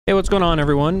Hey, what's going on,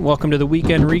 everyone? Welcome to the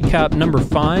weekend recap number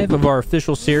 5 of our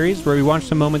official series, where we watch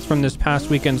some moments from this past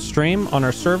weekend's stream on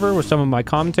our server with some of my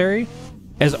commentary.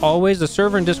 As always, the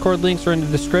server and Discord links are in the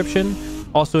description.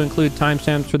 Also include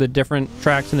timestamps for the different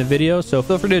tracks in the video, so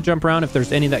feel free to jump around if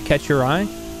there's any that catch your eye.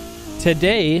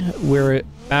 Today, we're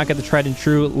back at the tried and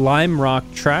true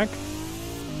LimeRock track.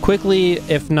 Quickly,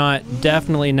 if not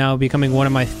definitely now becoming one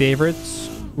of my favorites.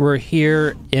 We're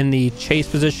here in the chase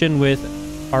position with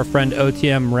our friend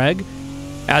OTM Reg.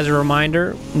 As a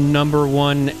reminder, number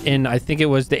 1 in, I think it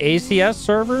was the ACS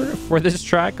server for this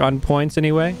track on points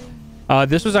anyway.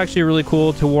 This was actually really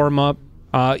cool to warm up.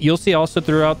 You'll see also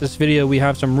throughout this video we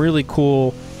have some really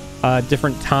cool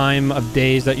different time of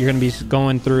days that you're going to be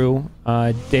going through.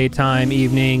 Daytime,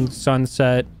 evening,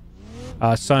 sunset,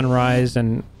 sunrise,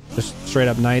 and just straight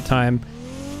up nighttime.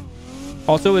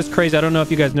 Also, it's crazy, I don't know if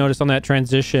you guys noticed on that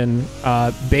transition,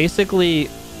 basically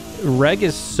Reg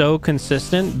is so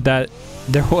consistent that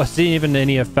there wasn't even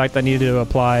any effect I needed to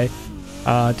apply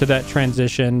to that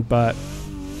transition. But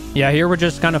yeah, here we're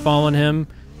just kind of following him,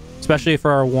 especially for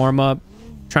our warm-up,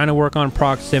 trying to work on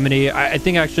proximity. I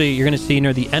think actually you're going to see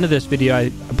near the end of this video, I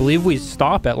believe we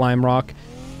stop at LimeRock.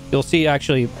 You'll see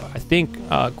actually, I think,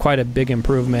 quite a big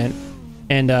improvement.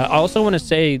 And I also want to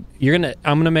say, I'm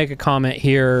going to make a comment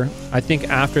here. I think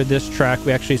after this track,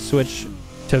 we actually switch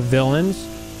to villains.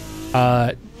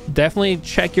 Definitely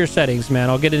check your settings, man.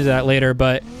 I'll get into that later,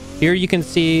 but here you can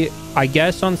see, I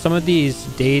guess on some of these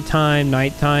daytime,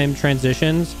 nighttime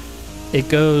transitions, it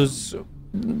goes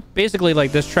basically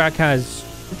like this track has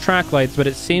track lights, but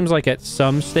it seems like at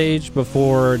some stage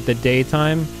before the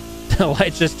daytime, the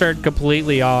lights just start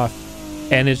completely off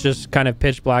and it's just kind of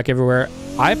pitch black everywhere.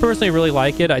 I personally really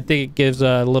like it. I think it gives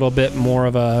a little bit more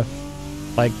of a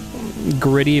like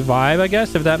gritty vibe, I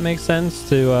guess, if that makes sense,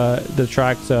 to the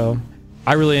track. So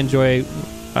I really enjoy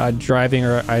driving,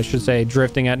 or I should say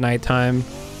drifting at nighttime.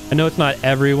 I know it's not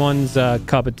everyone's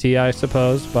cup of tea, I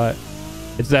suppose, but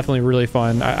it's definitely really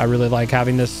fun. I really like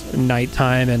having this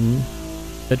nighttime and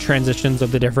the transitions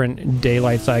of the different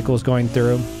daylight cycles going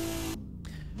through.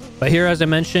 But here, as I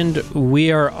mentioned,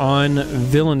 we are on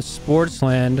Villain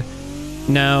Sportsland.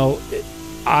 Now,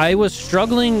 I was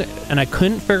struggling and I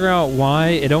couldn't figure out why.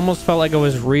 It almost felt like I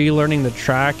was relearning the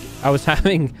track. I was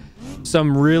having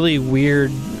some really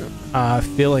weird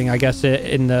feeling, I guess,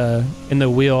 in the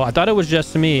wheel. I thought it was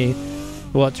just me.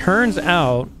 Well, it turns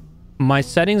out my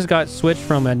settings got switched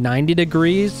from a 90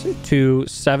 degrees to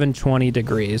 720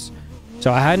 degrees.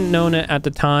 So I hadn't known it at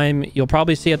the time. You'll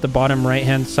probably see at the bottom right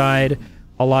hand side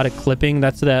a lot of clipping.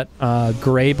 That's that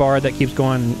gray bar that keeps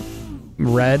going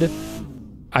red.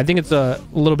 I think it's a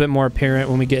little bit more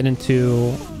apparent when we get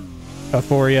into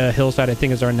Euphoria. Hillside, I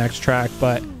think, is our next track,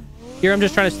 but here I'm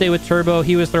just trying to stay with turbo.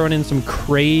 He was throwing in some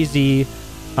crazy,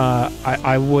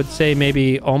 I would say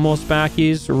maybe almost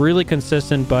backies. Really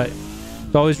consistent, but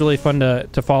it's always really fun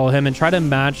to follow him and try to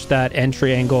match that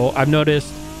entry angle. I've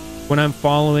noticed when I'm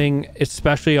following,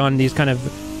 especially on these kind of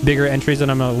bigger entries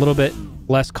that I'm a little bit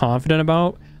less confident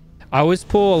about, I always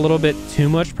pull a little bit too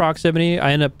much proximity.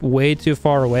 I end up way too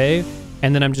far away,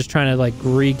 and then I'm just trying to like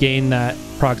regain that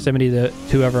proximity to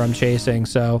whoever I'm chasing.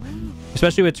 So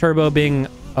especially with turbo being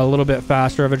a little bit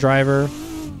faster of a driver,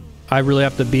 I really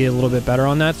have to be a little bit better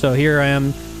on that. So here I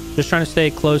am just trying to stay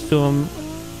close to him,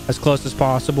 as close as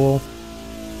possible.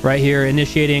 Right here,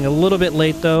 initiating a little bit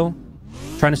late though,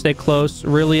 trying to stay close.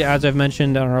 Really, as I've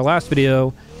mentioned on our last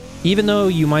video, even though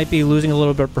you might be losing a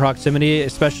little bit of proximity,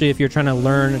 especially if you're trying to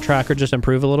learn a track or just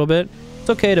improve a little bit, it's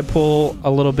okay to pull a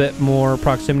little bit more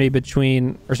proximity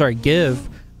between, or sorry, give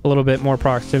a little bit more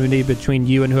proximity between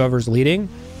you and whoever's leading,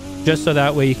 just so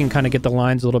that way you can kind of get the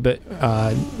lines a little bit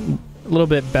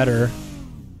better,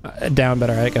 down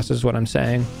better, I guess is what I'm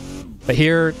saying. But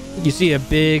here you see a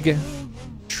big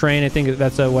train. I think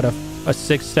that's a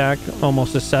 6 stack,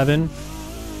 almost a 7.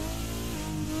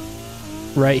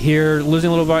 Right here, losing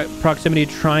a little bit of proximity,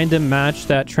 trying to match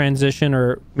that transition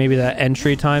or maybe that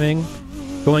entry timing.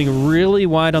 Going really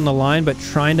wide on the line, but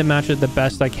trying to match it the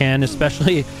best I can,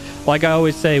 especially, like I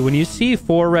always say, when you see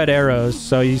 4 red arrows,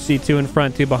 so you see 2 in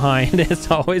front, 2 behind, it's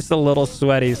always a little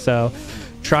sweaty. So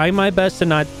trying my best to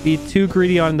not be too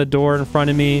greedy on the door in front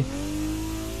of me,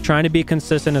 trying to be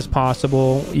consistent as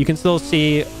possible. You can still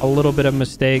see a little bit of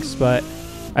mistakes, but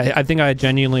I think I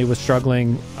genuinely was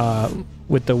struggling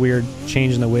with the weird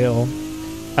change in the wheel.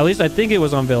 At least I think it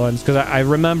was on villains, because I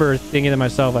remember thinking to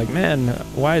myself, like, man,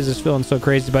 why is this feeling so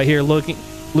crazy? But here,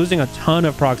 losing a ton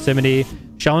of proximity,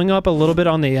 showing up a little bit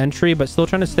on the entry, but still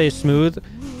trying to stay smooth,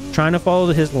 trying to follow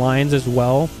his lines as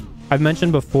well. I've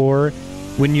mentioned before,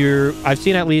 when I've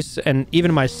seen at least, and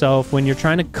even myself, when you're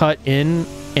trying to cut in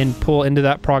and pull into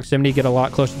that proximity, get a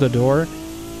lot closer to the door,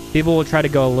 people will try to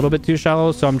go a little bit too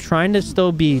shallow. So I'm trying to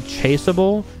still be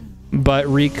chaseable, but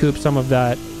recoup some of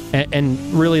that. And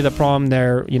really the problem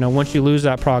there, you know, once you lose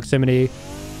that proximity,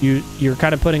 you're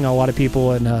kind of putting a lot of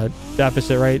people in a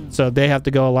deficit, right? So they have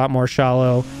to go a lot more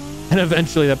shallow, and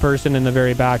eventually the person in the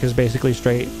very back is basically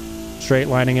straight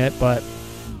lining it. But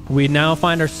we now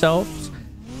find ourselves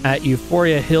at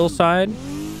Euphoria Hillside.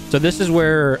 So this is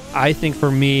where I think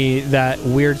for me that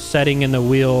weird setting in the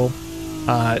wheel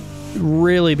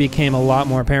really became a lot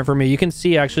more apparent for me. You can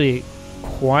see actually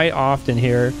quite often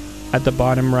here at the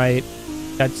bottom right,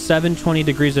 that 720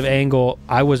 degrees of angle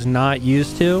I was not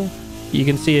used to. You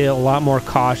can see a lot more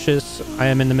cautious I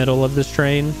am in the middle of this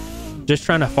train, just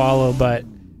trying to follow, but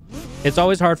it's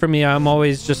always hard for me. I'm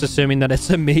always just assuming that it's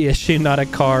a me issue, not a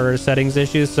car or settings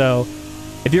issue. So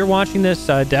if you're watching this,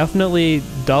 definitely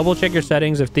double check your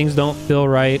settings if things don't feel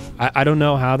right. I don't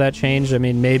know how that changed. I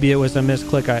mean, maybe it was a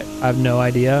misclick. I have no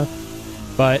idea,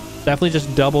 but definitely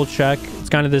just double check. It's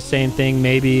kind of the same thing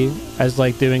maybe as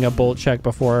like doing a bolt check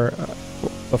before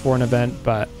an event.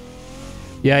 But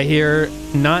yeah, here,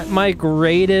 not my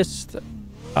greatest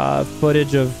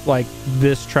footage of like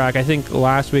this track. I think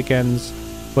last weekend's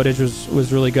footage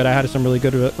was really good. I had some really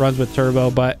good runs with turbo,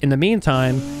 but in the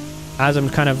meantime, as I'm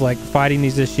kind of like fighting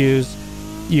these issues,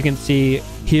 you can see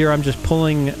here I'm just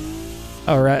pulling,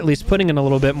 or at least putting in a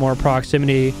little bit more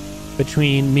proximity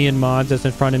between me and mods that's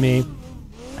in front of me,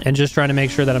 and just trying to make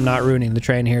sure that I'm not ruining the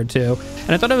train here too.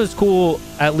 And I thought it was cool,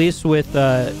 at least with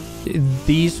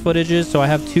these footages. So I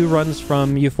have 2 runs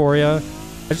from Euphoria.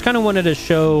 I just kind of wanted to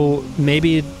show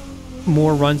maybe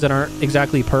more runs that aren't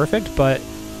exactly perfect, but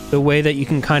the way that you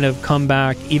can kind of come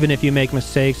back even if you make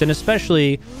mistakes, and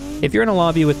especially if you're in a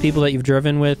lobby with people that you've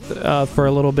driven with for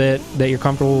a little bit, that you're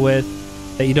comfortable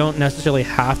with, that you don't necessarily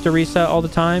have to reset all the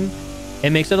time. It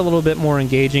makes it a little bit more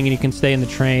engaging, and you can stay in the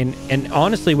train. And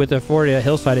honestly, with Euphoria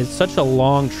Hillside, it's such a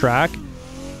long track.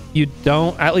 You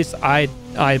don't, at least I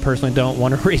personally don't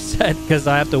want to reset, because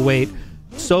I have to wait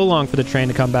so long for the train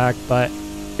to come back. But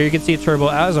here you can see Turbo,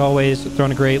 as always,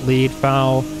 throwing a great lead,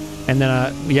 foul. And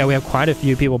then, yeah, we have quite a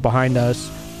few people behind us.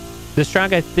 This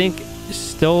track, I think, is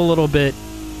still a little bit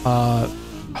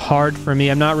hard for me.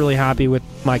 I'm not really happy with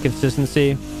my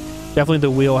consistency. Definitely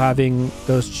the wheel having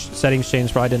those settings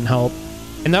changed probably didn't help.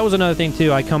 And that was another thing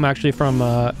too. I come actually from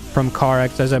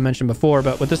CarX, as I mentioned before,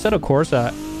 but with the Assetto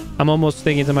Corsa, I'm almost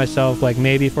thinking to myself, like,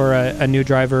 maybe for a new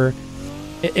driver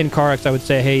in CarX, I would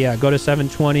say, hey, yeah, go to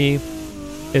 720.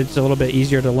 It's a little bit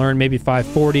easier to learn, maybe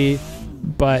 540.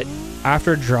 But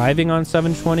after driving on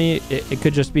 720, it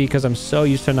could just be because I'm so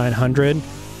used to 900.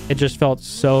 It just felt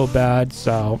so bad.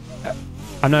 So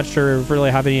I'm not sure if I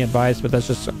really have any advice, but that's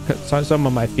just some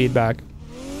of my feedback.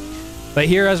 But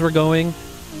here, as we're going,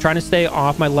 trying to stay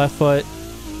off my left foot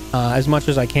as much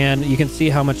as I can. You can see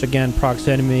how much, again,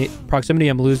 proximity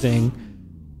I'm losing,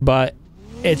 but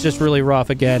it's just really rough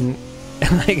again.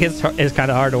 Like it's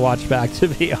kind of hard to watch back, to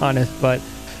be honest. But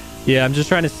yeah, I'm just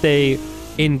trying to stay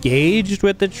engaged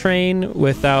with the train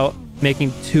without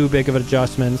making too big of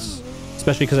adjustments,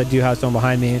 especially because I do have someone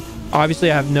behind me.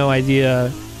 Obviously, I have no idea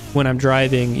when I'm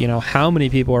driving, you know, how many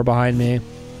people are behind me,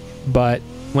 but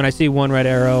when I see one red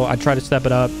arrow, I try to step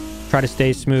it up, try to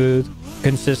stay smooth,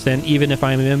 consistent, even if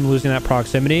I am losing that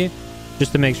proximity,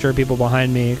 just to make sure people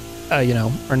behind me, you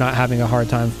know, are not having a hard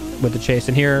time with the chase.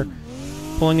 And here,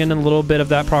 pulling in a little bit of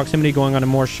that proximity, going on a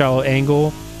more shallow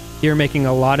angle, here making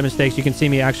a lot of mistakes. You can see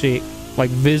me actually like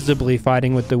visibly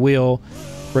fighting with the wheel,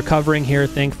 recovering here,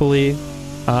 thankfully.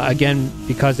 Again,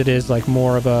 because it is like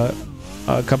more of a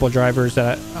couple of drivers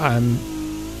that I'm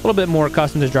a little bit more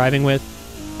accustomed to driving with.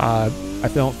 I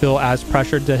don't feel as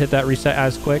pressured to hit that reset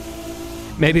as quick.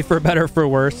 Maybe for better or for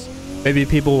worse. Maybe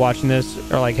people watching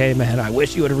this are like, hey man, I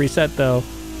wish you would have reset though.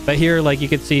 But here, like you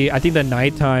can see, I think the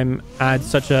nighttime adds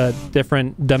such a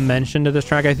different dimension to this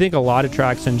track. I think a lot of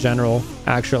tracks in general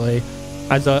actually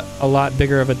adds a lot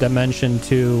bigger of a dimension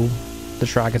to the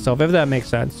track itself, if that makes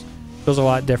sense. Feels a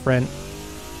lot different.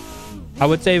 I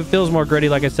would say it feels more gritty,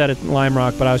 like I said, at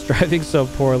LimeRock, but I was driving so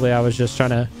poorly, I was just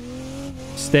trying to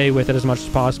stay with it as much as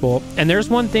possible. And there's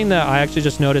one thing that I actually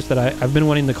just noticed that I've been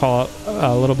wanting to call out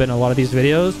a little bit in a lot of these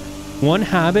videos. One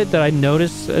habit that I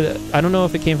noticed, I don't know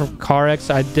if it came from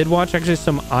CarX. I did watch actually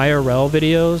some IRL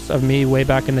videos of me way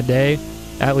back in the day.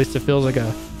 At least it feels like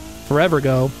a forever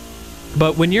ago.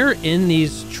 But when you're in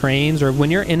these trains or when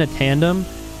you're in a tandem,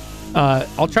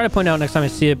 I'll try to point out next time I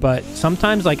see it, but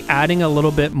sometimes like adding a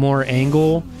little bit more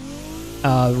angle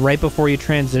right before you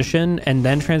transition and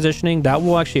then transitioning, that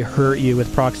will actually hurt you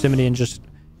with proximity and just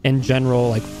in general,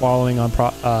 like following on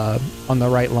the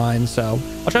right line. So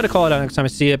I'll try to call it out next time I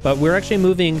see it. But we're actually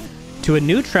moving to a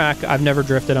new track I've never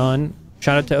drifted on.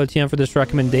 Shout out to OTM for this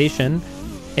recommendation.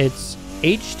 It's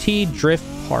HT Drift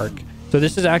Park. So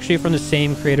this is actually from the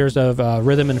same creators of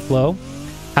Rythem N Flow.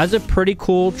 Has a pretty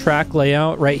cool track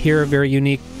layout right here, a very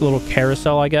unique little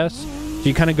carousel, I guess. So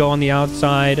you kind of go on the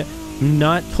outside. I'm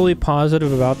not totally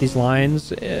positive about these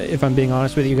lines, if I'm being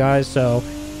honest with you guys, so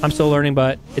I'm still learning,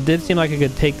 but it did seem like I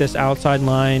could take this outside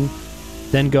line,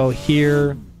 then go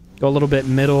here, go a little bit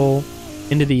middle,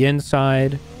 into the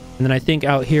inside, and then I think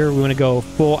out here we want to go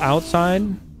full outside.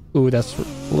 Ooh, that's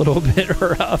a little bit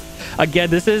rough. Again,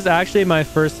 this is actually my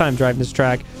first time driving this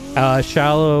track.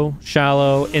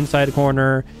 Shallow, inside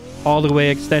corner, all the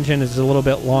way extension is a little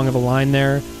bit long of a line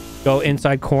there. Go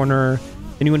inside corner,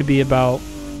 and you want to be about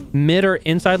mid or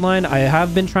inside line. I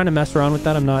have been trying to mess around with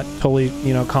that. I'm not totally,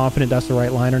 confident that's the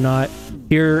right line or not.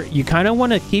 Here, you kind of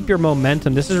want to keep your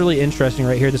momentum. This is really interesting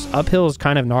right here. This uphill is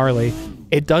kind of gnarly.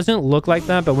 It doesn't look like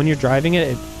that, but when you're driving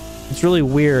it, it's really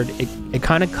weird. It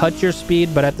kind of cuts your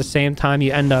speed, but at the same time,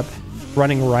 you end up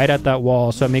running right at that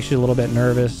wall, so it makes you a little bit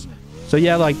nervous. So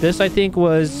yeah, like this, I think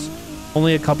was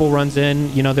only a couple runs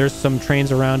in. There's some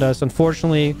trains around us.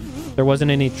 Unfortunately, there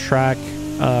wasn't any track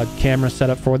camera set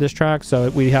up for this track, so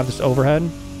we have this overhead.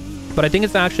 But I think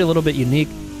it's actually a little bit unique.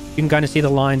 You can kind of see the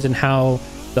lines and how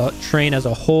the train as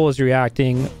a whole is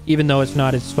reacting, even though it's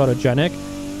not as photogenic.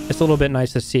 It's a little bit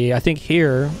nice to see. I think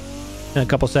here, in a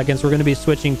couple seconds, we're going to be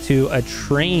switching to a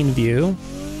train view.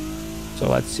 So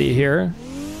let's see here.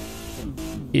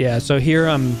 Yeah, so here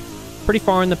I'm pretty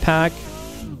far in the pack,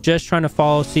 just trying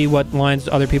to see what lines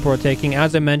other people are taking.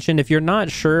 As I mentioned, if you're not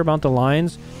sure about the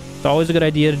lines, it's always a good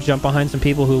idea to jump behind some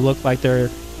people who look like they're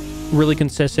really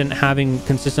consistent, having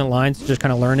consistent lines, to just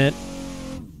kind of learn it.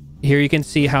 Here you can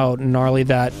see how gnarly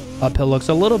that uphill looks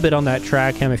a little bit on that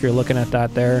track cam if you're looking at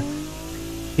that there.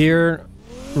 Here,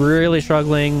 really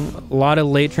struggling. A lot of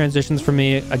late transitions for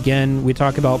me. Again, we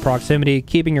talk about proximity,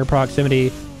 keeping your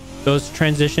proximity. Those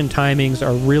transition timings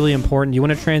are really important. You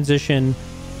want to transition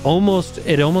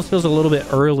it almost feels a little bit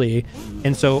early.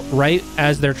 And so right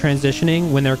as they're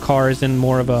transitioning, when their car is in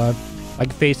more of a,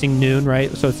 like facing noon, right?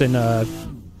 So it's in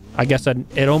I guess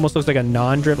it almost looks like a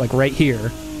non-drift, like right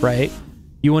here, right?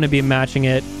 You want to be matching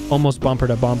it almost bumper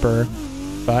to bumper.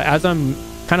 But as I'm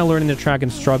kind of learning the track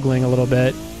and struggling a little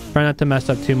bit, try not to mess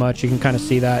up too much. You can kind of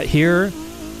see that here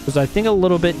was, I think, a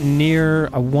little bit near,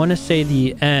 I want to say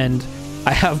the end.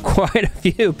 I have quite a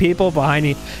few people behind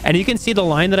me, and you can see the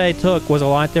line that I took was a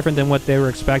lot different than what they were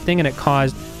expecting, and it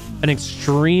caused an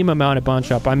extreme amount of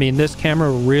bunch up. I mean, this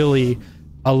camera really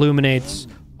illuminates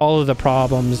all of the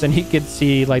problems, and you can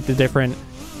see like the different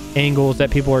angles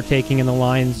that people are taking in the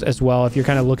lines as well. If you're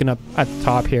kind of looking up at the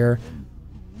top here,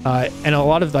 and a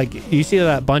lot of, like, you see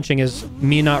that bunching is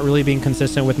me not really being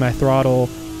consistent with my throttle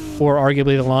or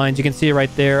arguably the lines. You can see it right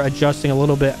there, adjusting a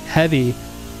little bit heavy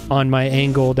on my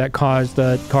angle that caused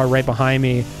the car right behind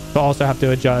me to also have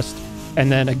to adjust. And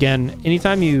then again,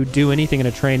 anytime you do anything in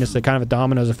a train, it's a kind of a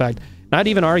dominoes effect. Not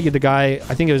even argue, the guy,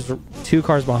 I think it was 2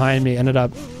 cars behind me, ended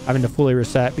up having to fully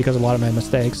reset because of a lot of my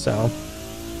mistakes. So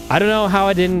I don't know how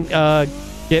I didn't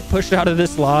get pushed out of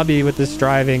this lobby with this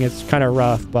driving. It's kind of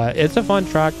rough, but it's a fun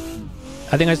track.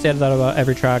 I think I said that about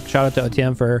every track. Shout out to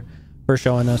OTM for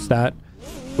showing us that.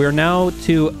 We're now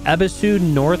to Ebisu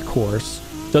North Course.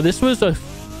 So this was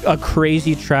a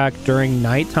crazy track during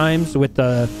night times with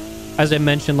the, as I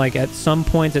mentioned, like at some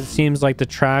points it seems like the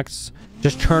tracks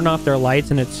just turn off their lights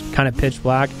and it's kind of pitch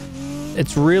black.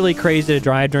 It's really crazy to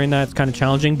drive during that. It's kind of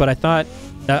challenging, but I thought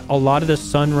that a lot of the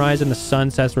sunrise and the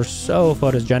sunsets were so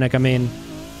photogenic. I mean,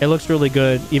 it looks really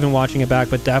good even watching it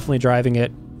back, but definitely driving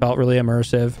it felt really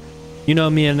immersive. You know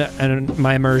me and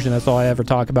my immersion, that's all I ever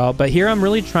talk about. But here I'm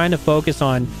really trying to focus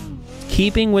on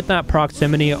keeping with that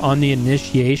proximity on the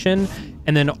initiation,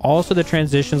 and then also the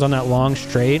transitions on that long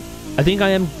straight. I think I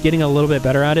am getting a little bit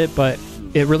better at it, but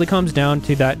it really comes down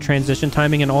to that transition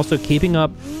timing and also keeping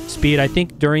up speed. I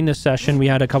think during this session, we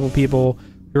had a couple people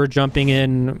who were jumping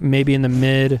in maybe in the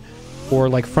mid or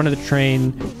like front of the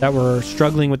train that were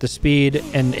struggling with the speed.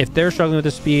 And if they're struggling with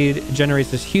the speed, it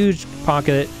generates this huge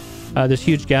pocket, this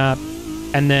huge gap.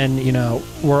 And then,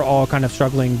 we're all kind of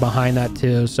struggling behind that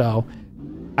too. So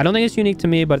I don't think it's unique to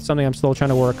me, but it's something I'm still trying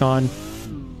to work on.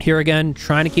 Here again,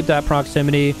 trying to keep that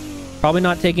proximity, probably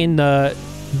not taking the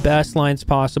best lines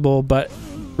possible, but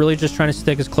really just trying to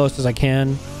stick as close as I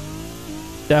can.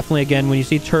 Definitely, again, when you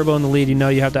see Turbo in the lead,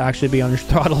 you have to actually be on your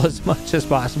throttle as much as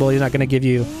possible. He's not going to give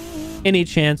you any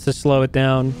chance to slow it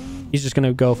down. He's just going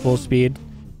to go full speed.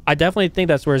 I definitely think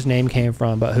that's where his name came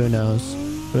from, but who knows?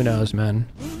 Who knows, man?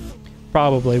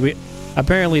 Probably.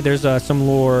 Apparently there's some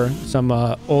lore, some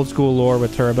old school lore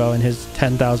with Turbo and his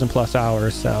 10,000 plus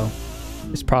hours, so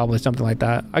it's probably something like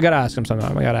that. I gotta ask him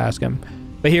sometime. I gotta ask him.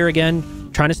 But here again,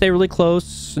 trying to stay really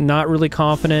close, not really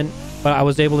confident, but I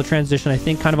was able to transition, I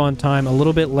think, kind of on time, a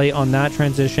little bit late on that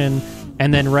transition,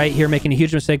 and then right here making a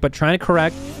huge mistake, but trying to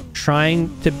correct,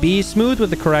 trying to be smooth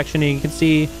with the correction, and you can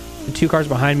see the 2 cars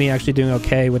behind me actually doing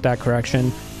okay with that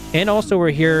correction. And also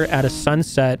we're here at a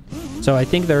sunset, so I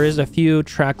think there is a few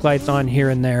track lights on here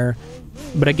and there.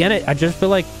 But again, I just feel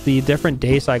like the different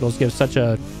day cycles give such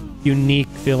a unique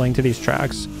feeling to these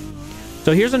tracks.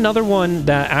 So here's another one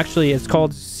that actually it's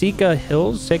called Sekia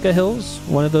Hills,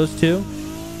 one of those two.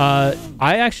 I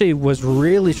actually was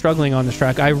really struggling on this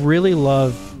track. I really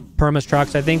love Perma's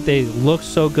tracks. I think they look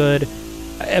so good,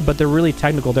 but they're really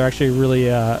technical. They're actually really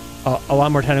a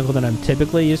lot more technical than I'm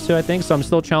typically used to, I think. So I'm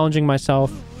still challenging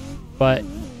myself, but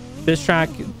this track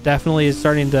definitely is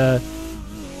starting to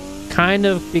kind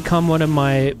of become one of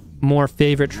my more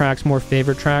favorite tracks.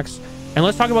 And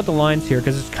let's talk about the lines here,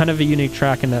 because it's kind of a unique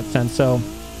track in that sense. So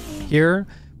here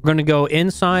we're going to go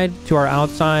inside to our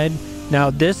outside. Now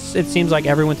this, it seems like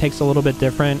everyone takes a little bit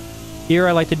different. Here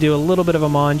I like to do a little bit of a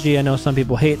manji. I know some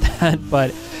people hate that,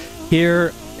 but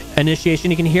here,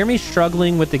 initiation, you can hear me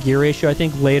struggling with the gear ratio. I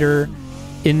think later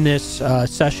in this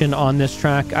session on this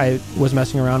track, I was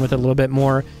messing around with it a little bit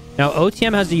more. Now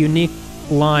OTM has a unique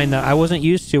line that I wasn't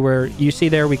used to, where you see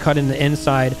there we cut in the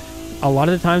inside. A lot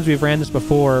of the times we've ran this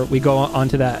before, we go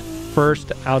onto that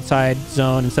first outside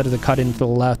zone instead of the cut into the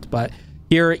left. But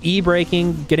here,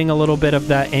 e-braking, getting a little bit of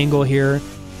that angle here,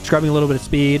 scrubbing a little bit of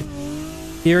speed.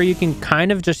 Here you can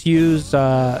kind of just use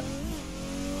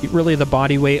really the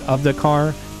body weight of the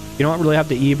car. You don't really have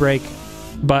to e-brake,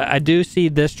 but I do see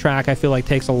this track, I feel like,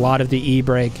 takes a lot of the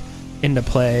e-brake into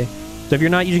play. So if you're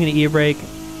not using an e-brake,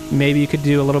 maybe you could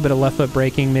do a little bit of left foot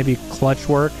braking, maybe clutch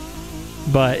work.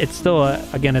 But it's still,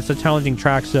 again, it's a challenging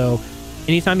track, so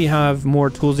anytime you have more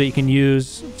tools that you can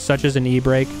use, such as an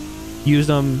e-brake, use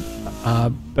them,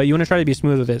 but you want to try to be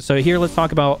smooth with it. So here, let's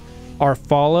talk about our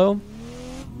follow.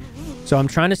 So I'm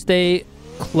trying to stay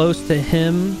close to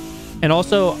him, and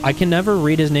also I can never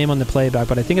read his name on the playback,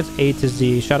 but I think it's A to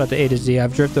Z. Shout out to A to Z.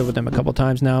 I've drifted with him a couple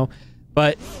times now,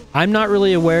 but I'm not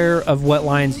really aware of what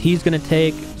lines he's going to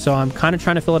take, so I'm kind of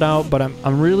trying to fill it out, but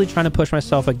I'm really trying to push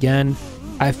myself again.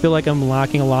 I feel like I'm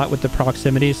lacking a lot with the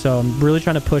proximity, so I'm really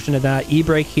trying to push into that.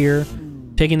 E-brake here,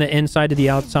 taking the inside to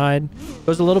the outside.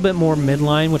 Goes a little bit more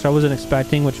midline, which I wasn't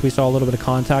expecting, which we saw a little bit of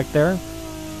contact there.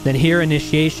 Then here,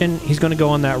 initiation, he's going to go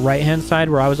on that right-hand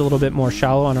side where I was a little bit more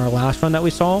shallow on our last run that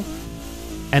we saw.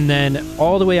 And then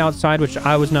all the way outside, which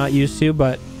I was not used to,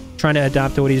 but trying to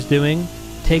adapt to what he's doing.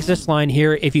 Takes this line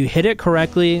here. If you hit it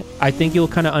correctly, I think you'll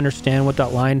kind of understand what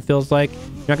that line feels like.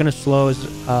 You're not going to slow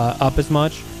up as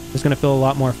much. It's going to feel a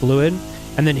lot more fluid.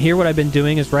 And then here, what I've been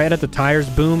doing is right at the tires,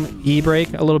 boom,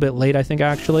 e-brake, a little bit late, I think,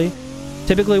 actually.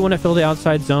 Typically want to fill the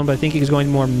outside zone, but I think he's going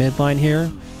more midline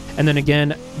here. And then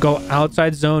again, go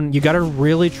outside zone. You got to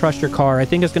really trust your car. I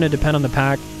think it's going to depend on the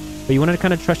pack, but you want to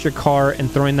kind of trust your car and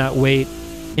throwing that weight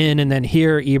in. And then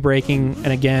here, e-braking. And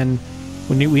again,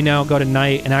 when we now go to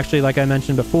night, and actually, like I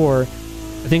mentioned before,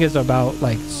 I think it's about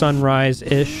like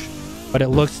sunrise-ish, but it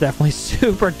looks definitely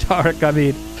super dark. I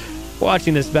mean,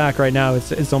 watching this back right now,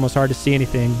 it's almost hard to see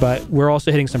anything, but we're also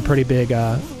hitting some pretty big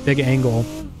angle.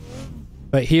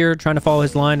 But here, trying to follow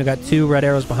his line, I got 2 red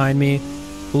arrows behind me.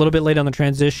 A little bit late on the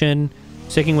transition,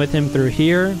 sticking with him through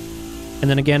here. And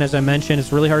then again, as I mentioned,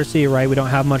 it's really hard to see, right? We don't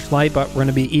have much light, but we're going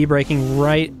to be e-braking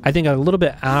right, I think, a little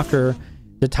bit after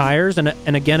the tires. And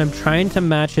again, I'm trying to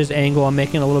match his angle. I'm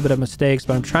making a little bit of mistakes,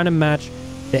 but I'm trying to match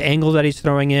the angle that he's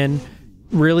throwing in.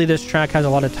 Really, this track has a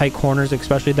lot of tight corners,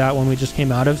 especially that one we just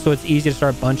came out of, so it's easy to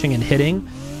start bunching and hitting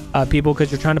people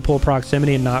because you're trying to pull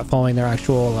proximity and not following their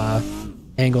actual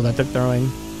angle that they're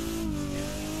throwing.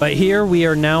 But here we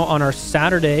are now on our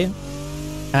Saturday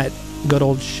at good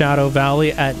old Shadow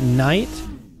Valley at night.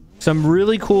 Some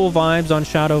really cool vibes on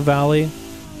Shadow Valley.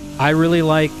 I really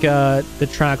like the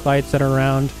track lights that are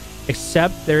around,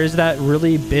 except there is that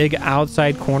really big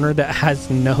outside corner that has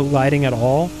no lighting at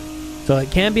all. So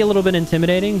it can be a little bit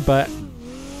intimidating, but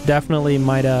definitely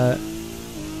might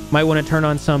want to turn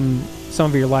on some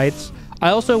of your lights. I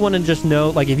also want to just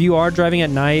note, like, if you are driving at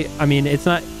night, I mean, it's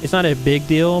not a big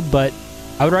deal, but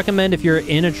I would recommend if you're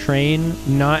in a train,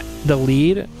 not the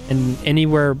lead and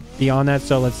anywhere beyond that.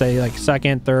 So let's say like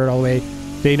second, third, all the way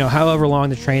to, you know, however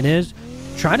long the train is,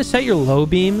 try to set your low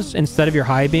beams instead of your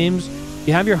high beams. If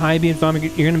you have your high beams on, you're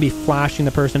going to be flashing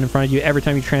the person in front of you every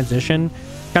time you transition.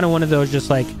 Kind of one of those just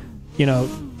like, you know,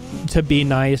 to be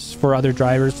nice for other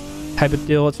drivers type of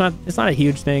deal. It's not a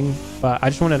huge thing, but I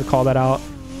just wanted to call that out.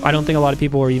 I don't think a lot of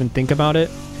people even think about it,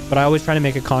 but I always try to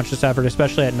make a conscious effort,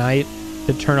 especially at night,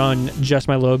 to turn on just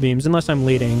my low beams, unless I'm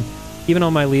leading. Even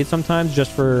on my lead sometimes,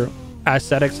 just for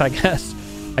aesthetics, I guess,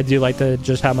 I do like to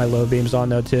just have my low beams on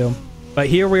though too. But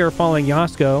here we are following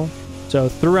Yasko, so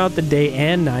throughout the day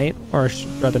and night, or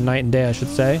rather night and day I should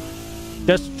say,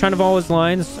 just trying to follow his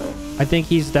lines. I think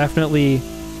he's definitely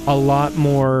a lot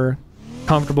more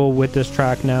comfortable with this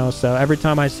track now, so every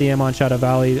time I see him on Shadow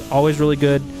Valley, always really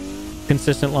good,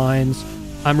 consistent lines.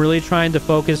 I'm really trying to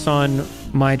focus on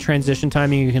my transition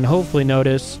timing. You can hopefully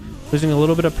notice losing a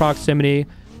little bit of proximity,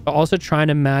 but also trying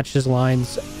to match his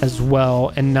lines as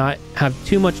well and not have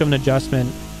too much of an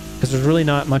adjustment, because there's really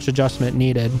not much adjustment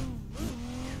needed.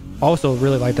 Also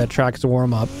really like that track as a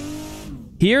warm-up.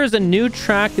 Here's a new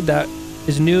track that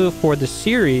is new for the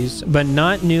series, but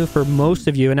not new for most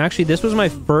of you. And actually, this was my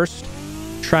first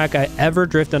track I ever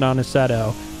drifted on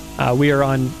Assetto. We are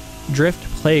on Drift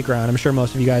Playground. I'm sure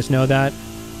most of you guys know that.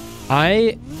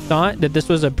 I thought that this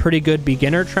was a pretty good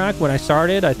beginner track when I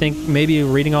started. I think maybe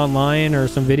reading online or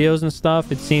some videos and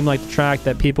stuff, it seemed like the track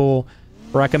that people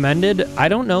recommended. I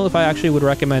don't know if I actually would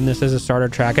recommend this as a starter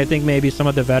track. I think maybe some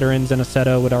of the veterans in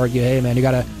Assetto would argue, hey man, you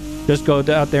gotta just go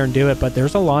out there and do it. But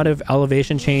there's a lot of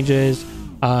elevation changes,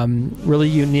 really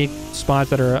unique spots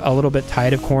that are a little bit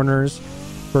tight of corners.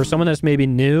 For someone that's maybe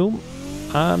new,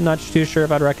 I'm not too sure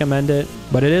if I'd recommend it,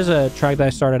 but it is a track that I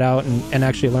started out and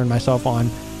actually learned myself on.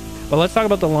 But let's talk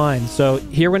about the line. So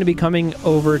here we're going to be coming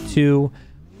over to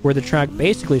where the track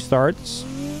basically starts.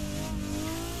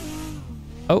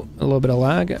 Oh, a little bit of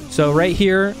lag. So right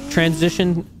here,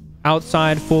 transition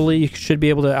outside fully. You should be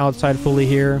able to outside fully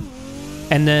here.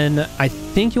 And then I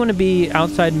think you want to be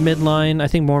outside midline. I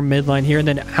think more midline here. And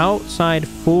then outside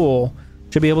full.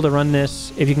 Should be able to run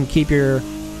this if you can keep your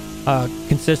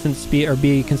consistent speed, or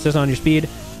be consistent on your speed.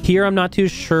 Here, I'm not too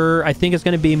sure. I think it's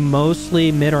going to be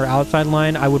mostly mid or outside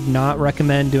line. I would not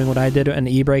recommend doing what I did and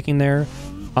e-braking there.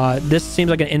 This seems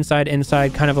like an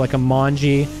inside, kind of like a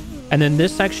Manji. And then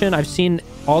this section, I've seen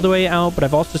all the way out, but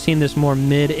I've also seen this more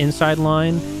mid inside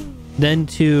line. Then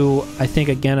to, I think,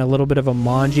 again, a little bit of a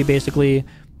Manji, basically,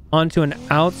 onto an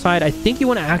outside. I think you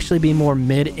want to actually be more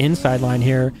mid inside line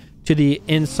here to the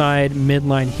inside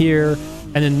midline here.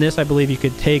 And then this, I believe you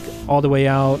could take all the way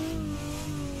out.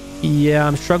 Yeah,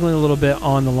 I'm struggling a little bit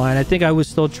on the line. I think I was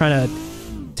still trying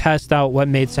to test out what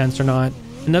made sense or not.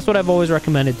 And that's what I've always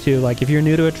recommended too. Like if you're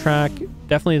new to a track,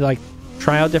 definitely like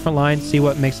try out different lines, see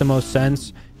what makes the most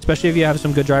sense. Especially if you have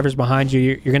some good drivers behind you,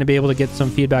 you're going to be able to get some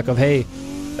feedback of, hey,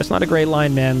 that's not a great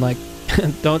line, man. Like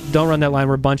don't run that line.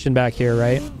 We're bunching back here,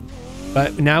 right?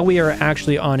 But now we are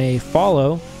actually on a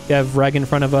follow. We have Reg in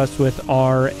front of us with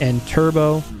R and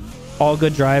Turbo. All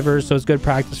good drivers, so it's good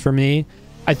practice for me.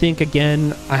 I think,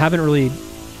 again, I haven't really,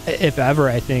 if ever,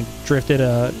 I think, drifted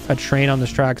a train on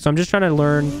this track. So I'm just trying to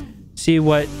learn, see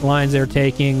what lines they're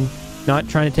taking, not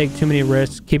trying to take too many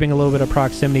risks, keeping a little bit of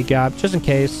proximity gap, just in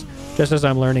case, just as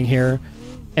I'm learning here.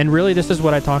 And really, this is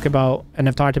what I talk about and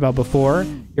have talked about before,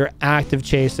 your active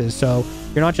chases. So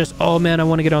you're not just, oh man, I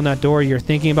want to get on that door. You're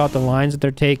thinking about the lines that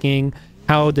they're taking,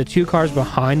 how the two cars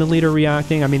behind the lead are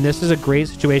reacting. I mean, this is a great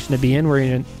situation to be in.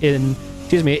 We're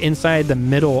inside the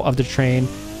middle of the train.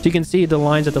 So you can see the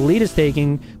lines that the lead is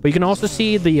taking, but you can also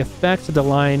see the effects that the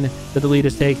line that the lead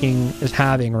is taking is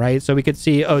having, right? So we could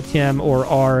see OTM or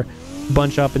R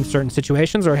bunch up in certain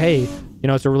situations, or hey, you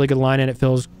know, it's a really good line and it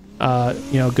feels,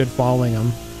 you know, good following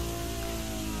them.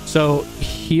 So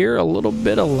here, a little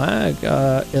bit of lag.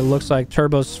 It looks like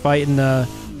Turbo's fighting the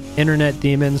internet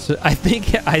demons. I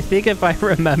think if I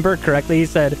remember correctly, he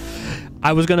said,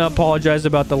 I was going to apologize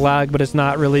about the lag, but it's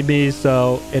not really me,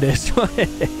 so it is what it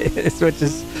is, which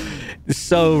is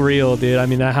so real, dude. I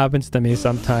mean, that happens to me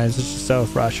sometimes. It's just so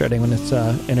frustrating when it's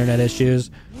internet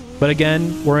issues. But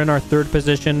again, we're in our third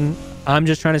position. I'm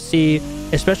just trying to see,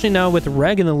 especially now with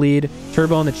Reg in the lead,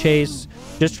 Turbo in the chase,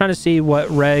 just trying to see what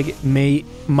Reg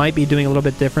might be doing a little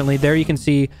bit differently. There you can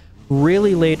see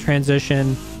really late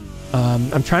transition.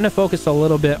 I'm trying to focus a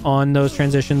little bit on those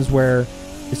transitions where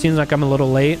it seems like I'm a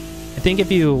little late. I think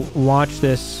if you watch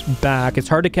this back, it's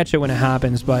hard to catch it when it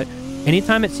happens, but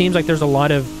anytime it seems like there's a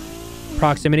lot of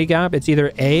proximity gap, it's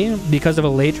either A, because of a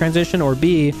late transition, or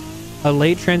B, a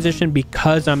late transition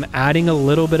because I'm adding a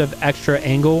little bit of extra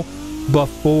angle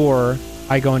before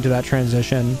I go into that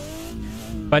transition.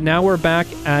 But now we're back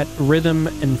at Rythem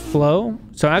N Flow.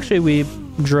 So actually we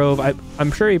drove,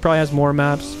 I'm sure he probably has more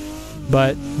maps,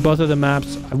 but both of the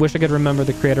maps, I wish I could remember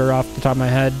the creator off the top of my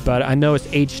head, but I know it's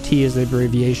HT is the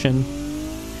abbreviation.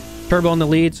 Turbo on the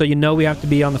lead, so you know we have to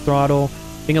be on the throttle,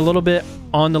 being a little bit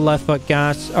on the left foot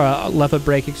gas, left foot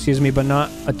brake, excuse me, but not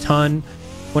a ton.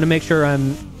 Want to make sure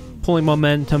I'm pulling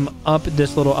momentum up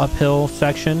this little uphill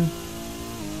section,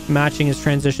 matching his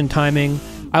transition timing.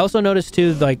 I also noticed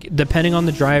too, like, depending on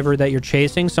the driver that you're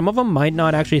chasing, some of them might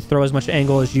not actually throw as much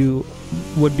angle as you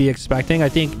would be expecting. I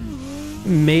think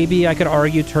maybe I could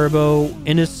argue Turbo,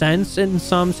 in a sense, in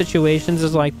some situations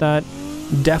is like that.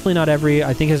 Definitely not every.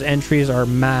 I think his entries are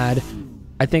mad.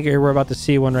 I think we're about to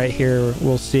see one right here.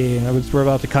 We'll see. We're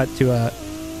about to cut to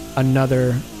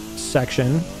another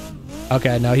section.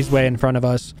 Okay, no, he's way in front of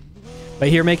us. But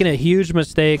here, making a huge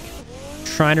mistake,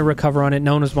 trying to recover on it.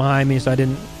 No one was behind me, so I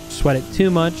didn't sweat it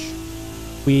too much.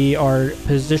 We are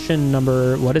position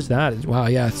number, what is that? Wow,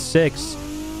 yeah, 6.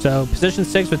 So position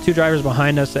 6 with 2 drivers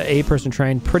behind us, an 8-person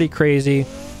train. Pretty crazy.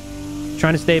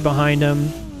 Trying to stay behind him.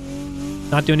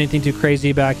 Not doing anything too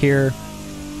crazy back here.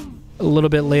 A little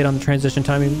bit late on the transition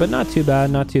timing, but not too bad,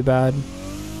 not too bad.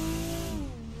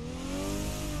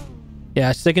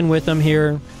 Yeah, sticking with them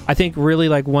here. I think really,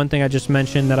 like, one thing I just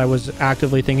mentioned that I was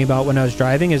actively thinking about when I was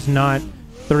driving is not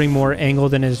throwing more angle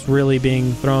than is really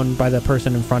being thrown by the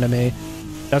person in front of me.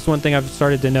 That's one thing I've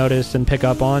started to notice and pick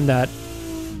up on that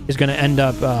is going to end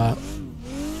up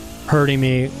hurting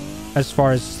me as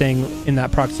far as staying in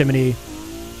that proximity.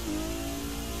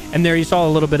 And there you saw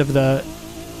a little bit of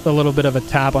a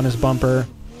tap on his bumper.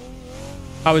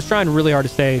 I was trying really hard to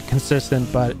stay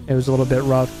consistent, but it was a little bit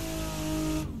rough.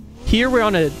 Here we're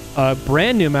on a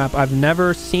brand new map I've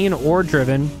never seen or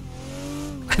driven.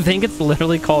 I think it's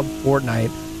literally called Fortnite.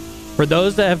 For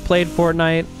those that have played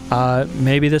Fortnite,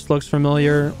 maybe this looks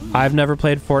familiar. I've never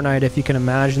played Fortnite, if you can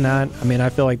imagine that. I mean, I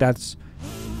feel like that's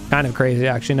kind of crazy,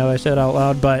 actually, now that I said it out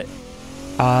loud. But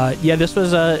yeah, this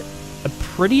was a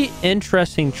pretty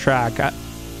interesting track.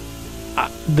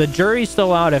 The jury's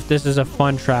still out if this is a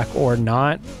fun track or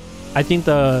not. I think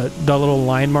the little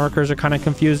line markers are kind of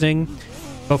confusing.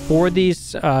 Before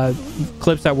these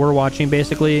clips that we're watching,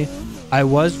 basically, I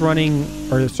was running,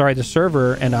 or sorry, the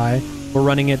server and I were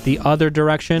running it the other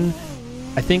direction.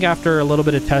 I think after a little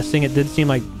bit of testing, it did seem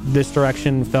like this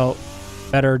direction felt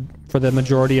better for the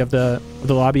majority of the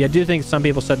lobby. I do think some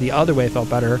people said the other way felt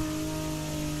better,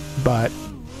 but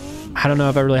I don't know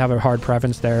if I really have a hard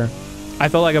preference there. I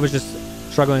felt like I was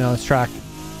just struggling on this track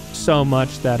so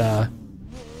much that I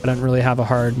don't really have a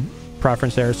hard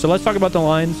preference there. So let's talk about the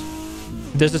lines.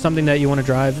 If this is something that you want to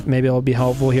drive, maybe it'll be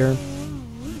helpful here.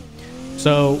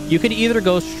 So you could either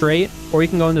go straight or you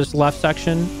can go in this left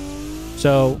section.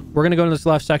 So we're going to go into this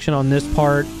left section on this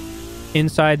part,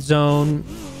 inside zone.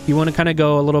 You want to kind of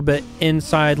go a little bit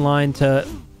inside line to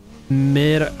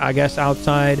mid, I guess,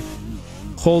 outside,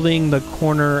 holding the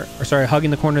corner, or sorry,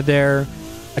 hugging the corner there.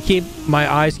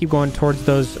 My eyes keep going towards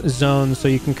those zones so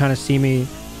you can kind of see me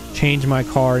change my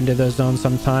car into those zones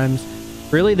sometimes.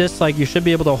 Really, this, like, you should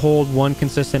be able to hold one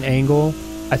consistent angle.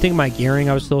 I think my gearing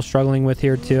I was still struggling with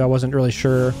here too. I wasn't really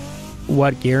sure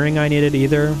what gearing I needed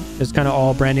either. It's kind of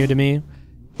all brand new to me.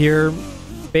 Here,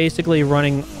 basically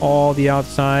running all the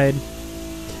outside.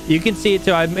 You can see it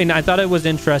too. I mean, I thought it was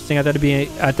interesting. I thought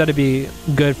it'd be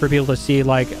good for people to see.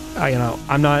 Like, you know,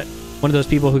 I'm not one of those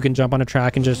people who can jump on a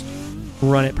track and just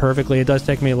run it perfectly. It does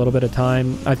take me a little bit of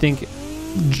time. I think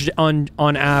on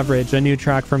average, a new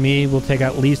track for me will take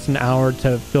at least an hour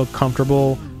to feel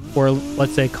comfortable, or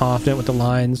let's say confident with the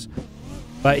lines.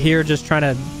 But here, just trying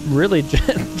to really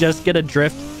just get a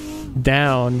drift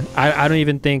down. I don't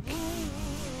even think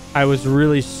I was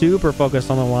really super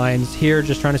focused on the lines. Here,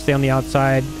 just trying to stay on the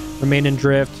outside, remain in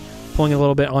drift, pulling a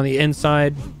little bit on the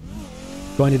inside,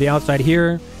 going to the outside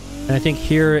here. And I think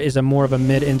here is a more of a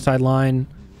mid-inside line.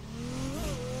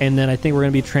 And then I think we're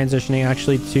going to be transitioning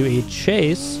actually to a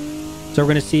chase. So we're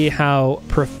going to see how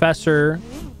Professor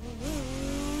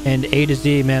and A to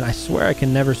Z, man, I swear I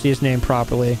can never see his name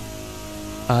properly,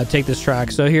 take this track.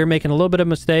 So here, making a little bit of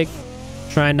mistake,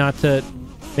 trying not to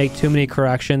make too many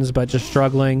corrections, but just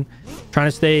struggling, trying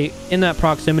to stay in that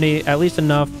proximity at least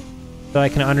enough that I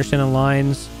can understand the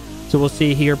lines. So we'll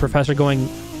see here Professor going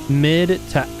mid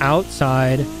to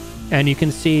outside, and you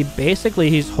can see basically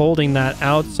he's holding that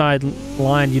outside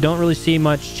line. You don't really see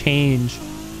much change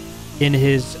in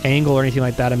his angle or anything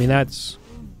like that. I mean, that's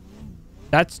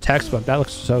textbook. That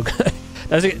looks so good.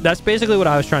 That's basically what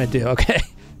I was trying to do. Okay,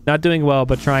 not doing well,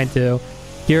 but trying to.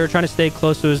 Here, trying to stay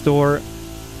close to his door.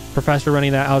 Professor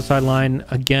running that outside line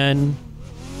again,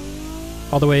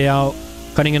 all the way out,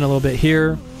 cutting in a little bit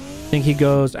here. I think he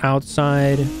goes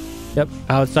outside. Yep,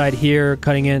 outside here,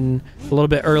 cutting in a little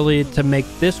bit early to make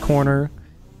this corner.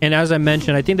 And as I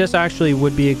mentioned, I think this actually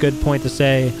would be a good point to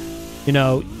say, you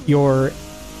know,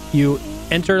 you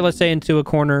enter, let's say, into a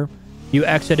corner, you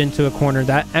exit into a corner.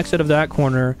 That exit of that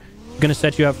corner is going to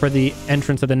set you up for the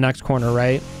entrance of the next corner,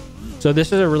 right? So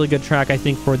this is a really good track, I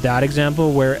think, for that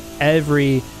example, where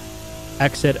every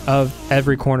exit of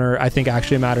every corner, I think,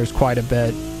 actually matters quite a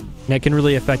bit. And it can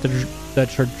really affect the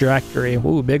trajectory,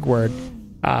 ooh, big word,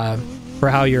 for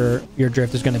how your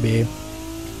drift is going to be.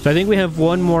 So I think we have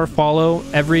one more follow.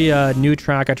 Every new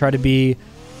track, I try to be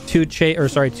 2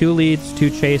 leads, 2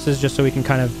 chases, just so we can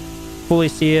kind of fully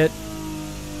see it.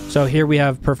 So here we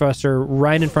have Professor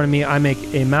right in front of me. I make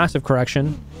a massive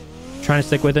correction, trying to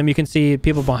stick with him. You can see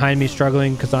people behind me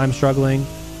struggling because I'm struggling.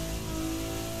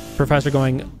 Professor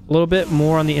going a little bit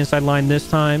more on the inside line this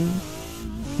time,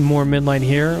 more midline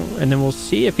here, and then we'll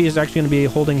see if he's actually going to be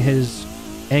holding his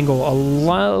angle. A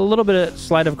little bit of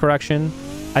slight of correction.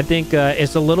 I think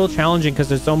it's a little challenging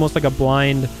because it's almost like a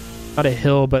blind, not a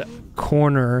hill, but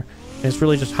corner. And it's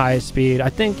really just high speed. I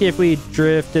think if we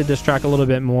drifted this track a little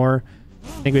bit more,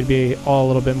 I think we'd be all a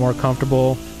little bit more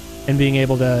comfortable in being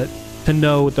able to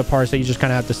know the parts that you just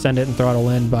kind of have to send it and throttle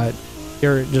in. But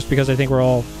here, just because I think we're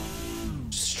all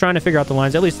just trying to figure out the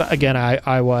lines, at least again,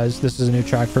 I was. This is a new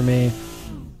track for me.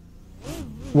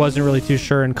 Wasn't really too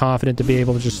sure and confident to be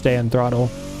able to just stay in throttle.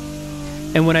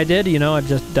 And when I did, you know, I'd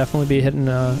just definitely be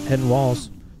hitting walls.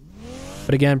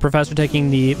 But again, Professor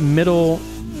taking the middle.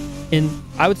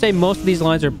 I would say most of these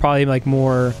lines are probably like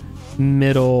more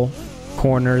middle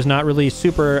corners, not really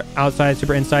super outside,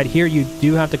 super inside. Here you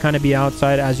do have to kind of be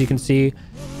outside, as you can see,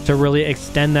 to really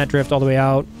extend that drift all the way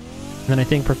out. And then I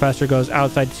think Professor goes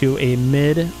outside to a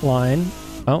mid line.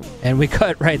 Oh, and we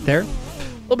cut right there.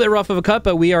 A little bit rough of a cut,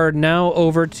 but we are now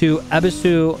over to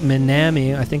Ebisu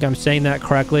Minami. I think I'm saying that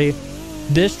correctly.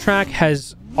 This track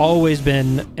has always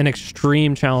been an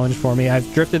extreme challenge for me.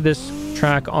 I've drifted this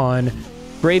track on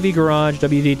Gravy Garage,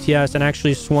 WDTS, and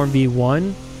actually Swarm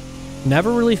V1.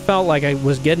 Never really felt like I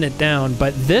was getting it down,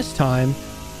 but this time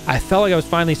I felt like I was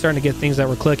finally starting to get things that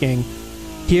were clicking.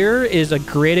 Here is a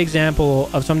great example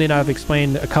of something I've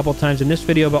explained a couple times in this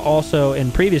video, but also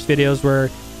in previous videos,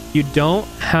 where you don't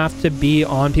have to be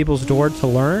on people's door to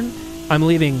learn. I'm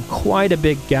leaving quite a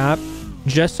big gap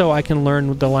just so I can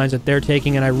learn the lines that they're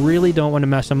taking, and I really don't want to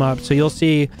mess them up. So you'll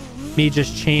see me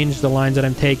just change the lines that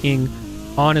I'm taking,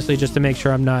 honestly, just to make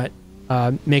sure I'm not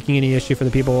making any issue for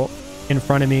the people in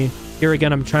front of me. Here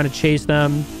again, I'm trying to chase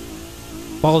them,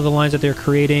 follow the lines that they're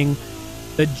creating.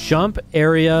 The jump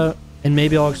area, and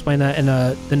maybe I'll explain that in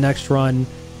the next run,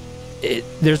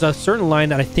 there's a certain line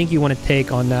that I think you want to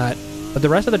take on that, but the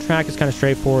rest of the track is kind of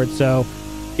straightforward. So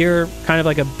here, kind of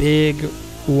like a big,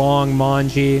 long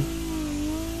manji.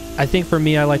 I think for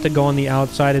me, I like to go on the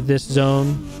outside of this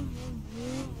zone.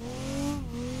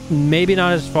 Maybe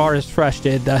not as far as Fresh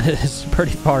did. That is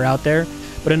pretty far out there,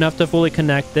 but enough to fully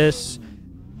connect this.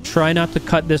 Try not to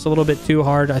cut this a little bit too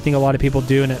hard. I think a lot of people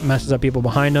do, and it messes up people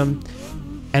behind them.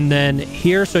 And then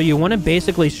here, so you want to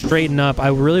basically straighten up. I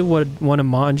really would want to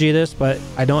manji this, but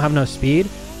I don't have enough speed.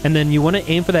 And then you want to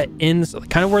aim for that ins,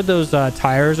 kind of where those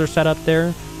tires are set up there.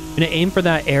 You're going to aim for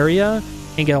that area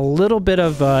and get a little bit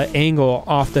of angle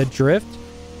off the drift,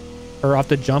 or off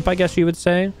the jump, I guess you would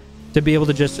say, to be able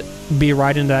to just be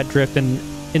right into that drift and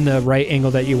in the right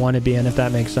angle that you want to be in, if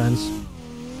that makes sense.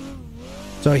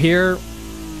 So here,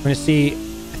 we're going to see,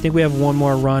 I think we have one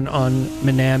more run on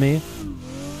Minami.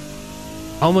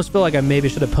 I almost feel like I maybe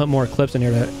should have put more clips in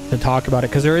here to talk about it,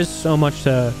 because there is so much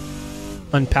to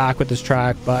unpack with this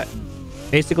track. But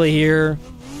basically here,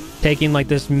 taking like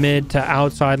this mid to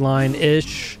outside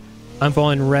line-ish. I'm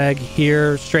following Reg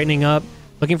here, straightening up,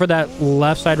 looking for that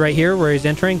left side right here where he's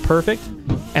entering. Perfect.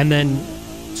 And then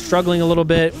struggling a little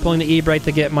bit, pulling the e-brake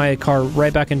to get my car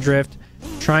right back in drift,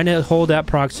 trying to hold that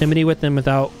proximity with him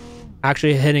without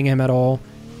actually hitting him at all,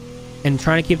 and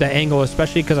trying to keep that angle,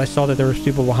 especially because I saw that there were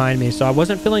people behind me. So I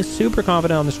wasn't feeling super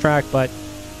confident on this track, but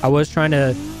I was trying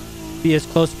to be as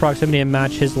close to proximity and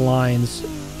match his lines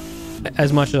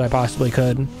as much as I possibly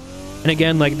could. And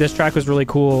again, like, this track was really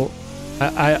cool.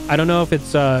 I don't know if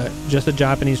it's just the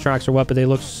Japanese tracks or what, but they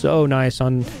look so nice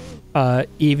on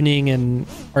evening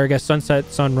or I guess sunset,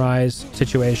 sunrise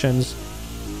situations.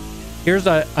 Here's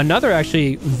another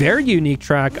actually very unique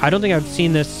track. I don't think I've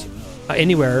seen this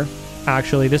anywhere,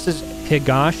 actually. This is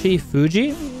Higahsi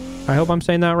Fuji. I hope I'm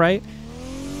saying that right.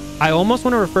 I almost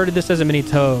want to refer to this as a mini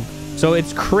togue. So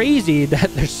it's crazy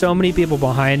that there's so many people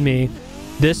behind me.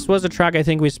 This was a track I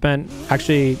think we spent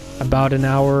actually about an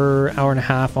hour and a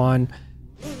half on.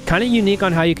 Kind of unique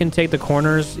on how you can take the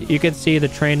corners. You can see the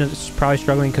train is probably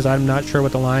struggling because I'm not sure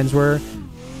what the lines were.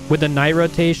 With the night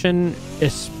rotation,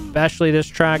 especially this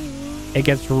track, it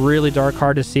gets really dark,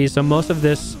 hard to see. So most of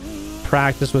this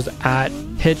practice was at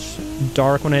pitch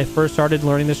dark when I first started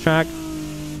learning this track.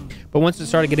 But once it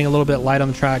started getting a little bit light on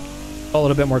the track, a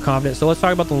little bit more confident. So let's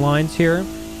talk about the lines here.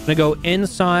 I'm gonna go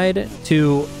inside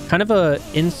to kind of a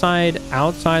inside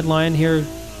outside line here,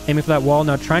 aiming for that wall.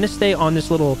 Now trying to stay on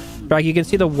this little track. You can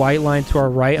see the white line to our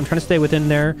right. I'm trying to stay within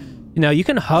there. You know, you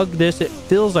can hug this. It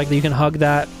feels like you can hug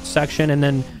that section and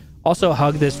then also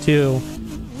hug this too.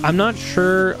 I'm not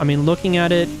sure. I mean, looking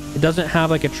at it, it doesn't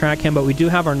have like a track cam, but we do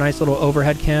have our nice little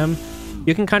overhead cam.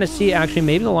 You can kind of see actually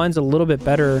maybe the line's a little bit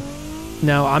better.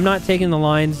 Now, I'm not taking the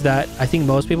lines that I think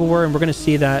most people were, and we're going to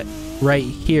see that right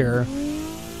here.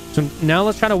 So now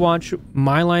let's try to watch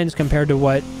my lines compared to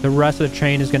what the rest of the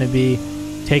train is going to be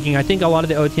taking. I think a lot of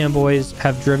the OTM boys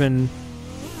have driven,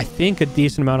 I think, a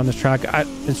decent amount on this track.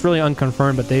 It's really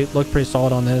unconfirmed, but they look pretty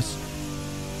solid on this.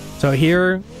 So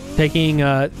here, taking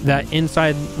that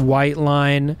inside white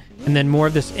line and then more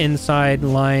of this inside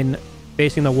line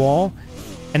facing the wall.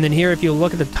 And then here, if you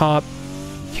look at the top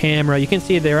camera, you can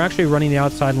see they're actually running the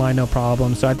outside line no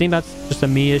problem. So I think that's just a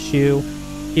me issue.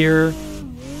 Here,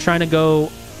 trying to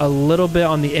go a little bit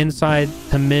on the inside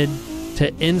to mid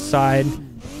to inside.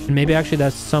 And maybe actually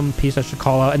that's some piece I should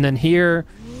call out. And then here,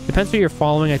 depends who you're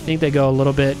following. I think they go a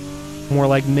little bit more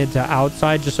like mid to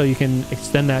outside just so you can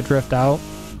extend that drift out.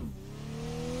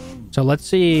 So let's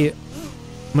see.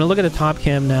 I'm going to look at the top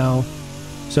cam now.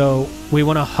 So we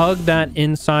want to hug that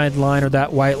inside line or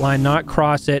that white line, not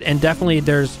cross it. And definitely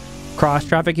there's cross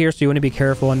traffic here, so you want to be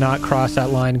careful and not cross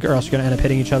that line or else you're going to end up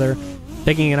hitting each other.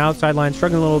 Taking an outside line,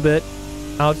 struggling a little bit.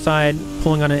 Outside,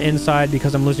 pulling on an inside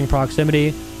because I'm losing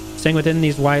proximity. Staying within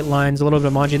these white lines, a little bit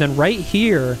of manji. Then right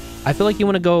here, I feel like you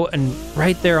want to go and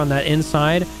right there on that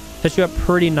inside, set you up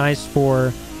pretty nice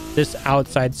for this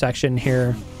outside section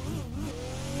here.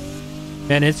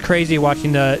 And it's crazy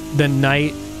watching the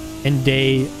night and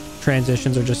day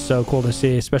transitions are just so cool to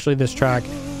see, especially this track.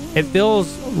 It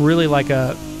feels really like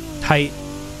a tight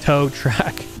toe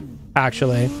track,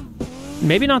 actually.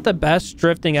 Maybe not the best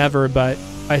drifting ever, but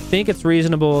I think it's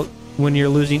reasonable when you're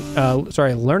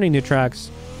learning new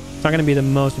tracks. It's not going to be the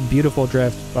most beautiful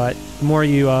drift, but the more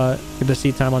you get to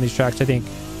see time on these tracks, I think,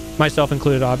 myself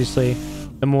included, obviously,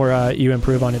 the more you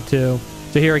improve on it too.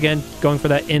 So here again, going for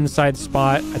that inside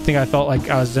spot. I think I felt like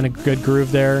I was in a good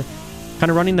groove there. Kind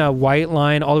of running the white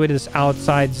line all the way to this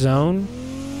outside zone.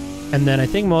 And then I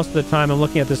think most of the time I'm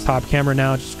looking at this top camera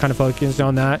now, just kind of focusing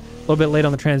on that. A little bit late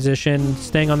on the transition,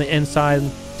 staying on the inside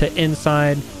to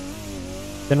inside.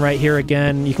 Then right here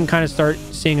again, you can kind of start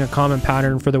seeing a common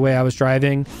pattern for the way I was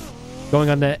driving. Going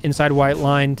on the inside white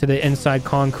line to the inside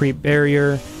concrete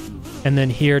barrier. And then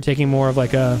here taking more of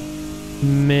like a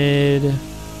mid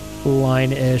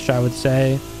line-ish, I would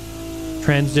say.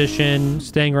 Transition,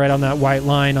 staying right on that white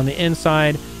line on the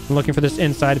inside. I'm looking for this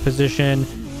inside position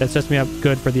that sets me up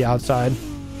good for the outside.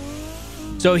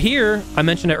 So here, I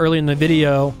mentioned it earlier in the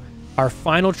video, our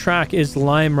final track is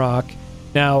LimeRock.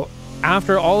 Now,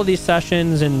 after all of these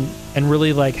sessions and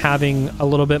really like having a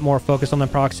little bit more focus on the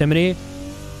proximity,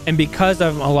 and because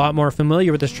I'm a lot more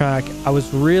familiar with this track, I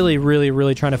was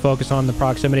really trying to focus on the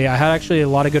proximity. I had actually a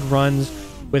lot of good runs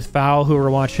with Foul, who we're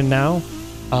watching now,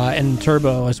 and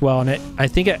Turbo as well. And I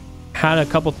think it had a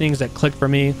couple things that clicked for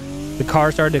me. The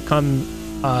car started to come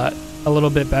a little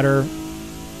bit better,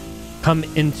 come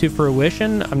into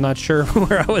fruition. I'm not sure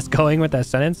where I was going with that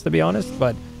sentence, to be honest,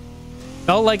 but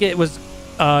felt like it was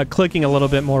clicking a little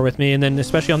bit more with me. And then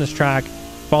especially on this track,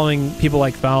 following people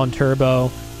like Foul and Turbo,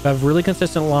 who have really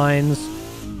consistent lines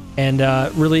and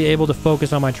really able to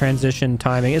focus on my transition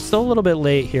timing. It's still a little bit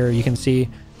late here, you can see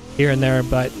here and there,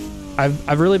 but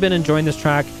I've really been enjoying this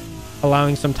track,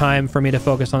 allowing some time for me to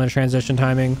focus on the transition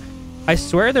timing. I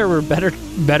swear there were better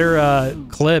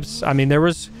clips. I mean, there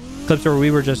was clips where we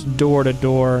were just door to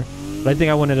door, but I think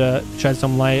I wanted to shed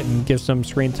some light and give some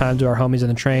screen time to our homies in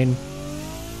the train.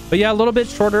 But yeah, a little bit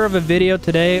shorter of a video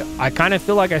today. I kind of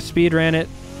feel like I speed ran it.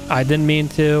 I didn't mean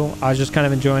to. I was just kind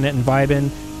of enjoying it and vibing.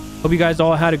 Hope you guys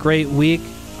all had a great week.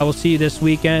 I will see you this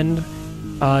weekend.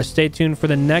 Stay tuned for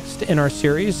the next in our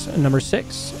series, number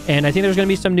 6. And I think there's going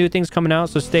to be some new things coming out,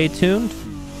 so stay tuned.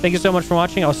 Thank you so much for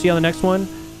watching. I'll see you on the next one.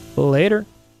 Later.